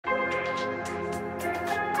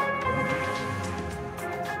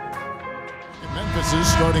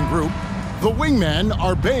Memphis's starting group, the wingmen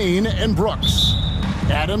are Bain and Brooks.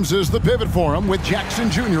 Adams is the pivot for him with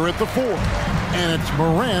Jackson Jr. at the 4. And it's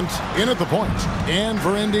Morant in at the point. And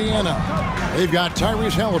for Indiana, they've got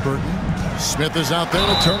Tyrese Haliburton. Smith is out there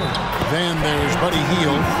to Turner. Then there's Buddy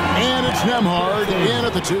Hield. And it's Nembhard in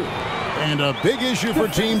at the 2. And a big issue for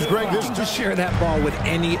teams, Greg, this to share that ball with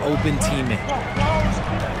any open teammate.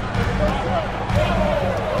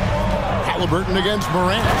 Haliburton against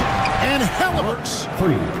Morant. And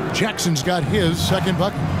Haliburton. Jackson's got his second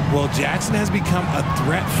bucket. Well, Jackson has become a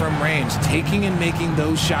threat from range, taking and making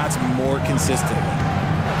those shots more consistently.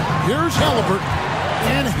 Here's Haliburton.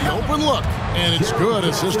 And open look. And it's good.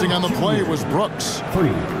 Assisting on the play was Brooks.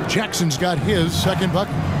 Jackson's got his second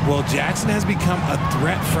bucket. Well, Jackson has become a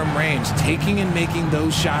threat from range, taking and making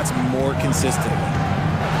those shots more consistently.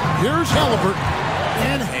 Here's Haliburton.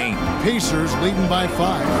 And Pacers leading by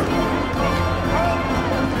 5.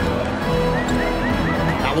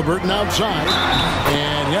 Haliburton outside,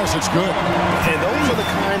 and yes, it's good. And those are the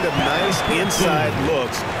kind of nice inside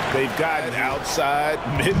looks they've gotten outside,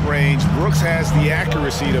 mid-range. Brooks has the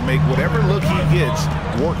accuracy to make whatever look he gets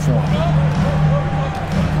work for him.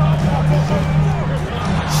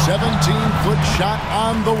 17-foot shot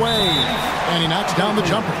on the way, and he knocks down the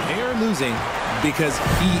jumper. They are losing because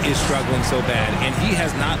he is struggling so bad, and he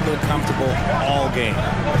has not looked comfortable all game.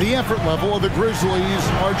 The effort level of the Grizzlies,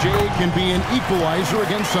 RJ, can be an equalizer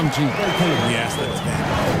against some teams. Yes, that's bad.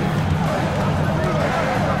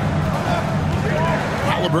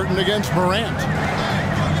 Haliburton against Morant.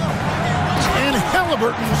 And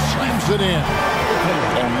Haliburton slams it in.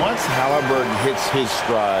 And once Haliburton hits his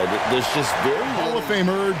stride, there's just very Hall of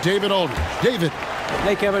Famer David Aldridge. David.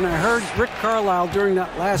 Hey, Kevin, I heard Rick Carlisle during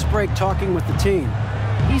that last break talking with the team.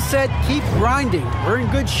 He said, keep grinding. We're in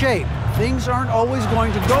good shape. Things aren't always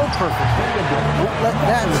going to go perfectly. Don't let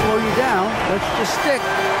that slow you down. Let's just stick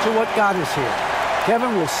to what got us here.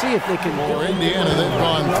 Kevin, we'll see if they can... For Indiana, they've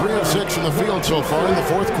gone 3 of 6 in the field so far in the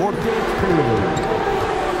fourth quarter.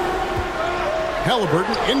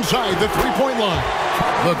 Haliburton inside the three-point line.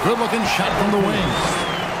 The good-looking shot from the wing.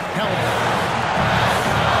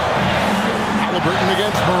 Haliburton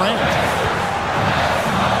against Morant.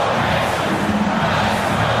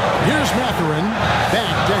 Here's Mathurin.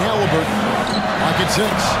 Back to Haliburton. Pocket 6.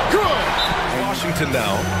 Good. Washington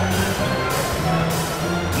now.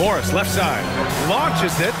 Morris, left side.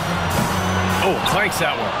 Launches it. Oh, clanks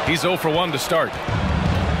that one. He's 0 for 1 to start.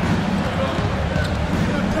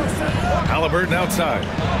 Haliburton outside.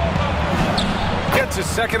 Gets his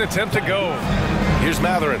second attempt to go. Here's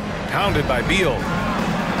Mathurin. Pounded by Beal.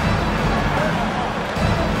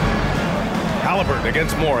 Haliburton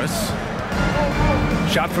against Morris.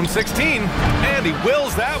 Shot from 16, and he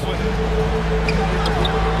wills that one.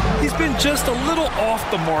 He's been just a little off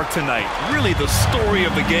the mark tonight. Really the story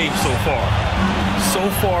of the game so far. So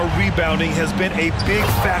far, rebounding has been a big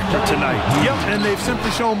factor tonight. Yep, and they've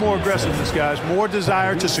simply shown more aggressiveness, guys. More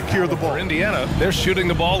desire to secure the ball. For Indiana, they're shooting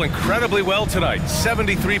the ball incredibly well tonight.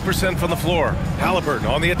 73% from the floor. Haliburton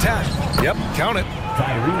on the attack. Yep, count it.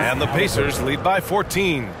 And the Pacers lead by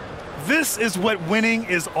 14. This is what winning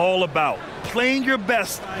is all about. Playing your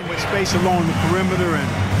best. With space along the perimeter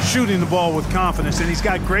and shooting the ball with confidence, and he's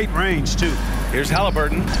got great range, too. Here's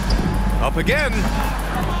Haliburton. Up again.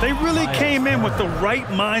 They really came in with the right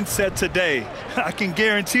mindset today. I can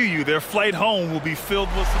guarantee you their flight home will be filled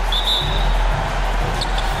with some...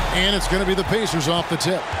 And it's going to be the Pacers off the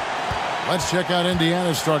tip. Let's check out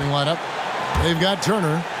Indiana's starting lineup. They've got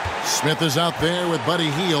Turner. Smith is out there with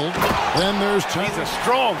Buddy Hield. Then there's Turner. He's a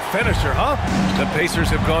strong finisher, huh? The Pacers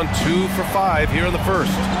have gone 2 for 5 here in the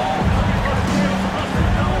first.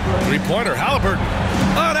 Three-pointer, Haliburton.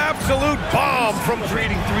 An absolute bomb from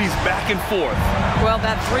trading threes back and forth. Well,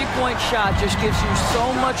 that three-point shot just gives you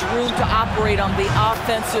so much room to operate on the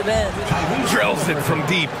offensive end. Drills it from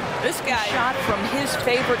deep. This guy shot from his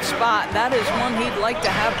favorite spot. That is one he'd like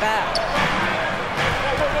to have back.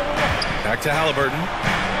 Back to Haliburton.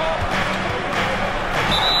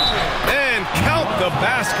 And count the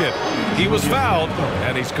basket. He was fouled,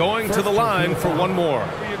 and he's going to the line for one more.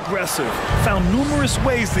 Very aggressive. Found numerous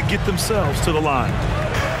ways to get themselves to the line.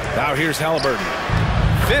 Now here's Haliburton.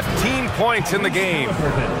 15 points in the game.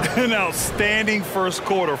 An outstanding first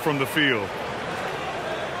quarter from the field.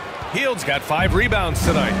 Hield's got 5 rebounds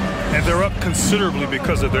tonight. And they're up considerably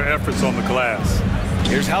because of their efforts on the glass.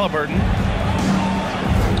 Here's Haliburton.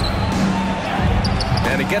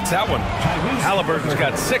 And he gets that one. Haliburton's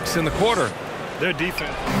got 6 in the quarter. Their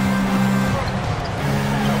defense.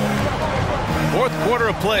 Fourth quarter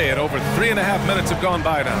of play, and over 3.5 minutes have gone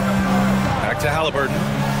by now. Back to Haliburton.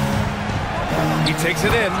 He takes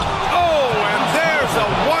it in. Oh, and there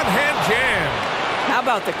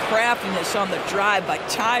about the craftiness on the drive by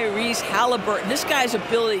Tyrese Haliburton. This guy's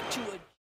ability to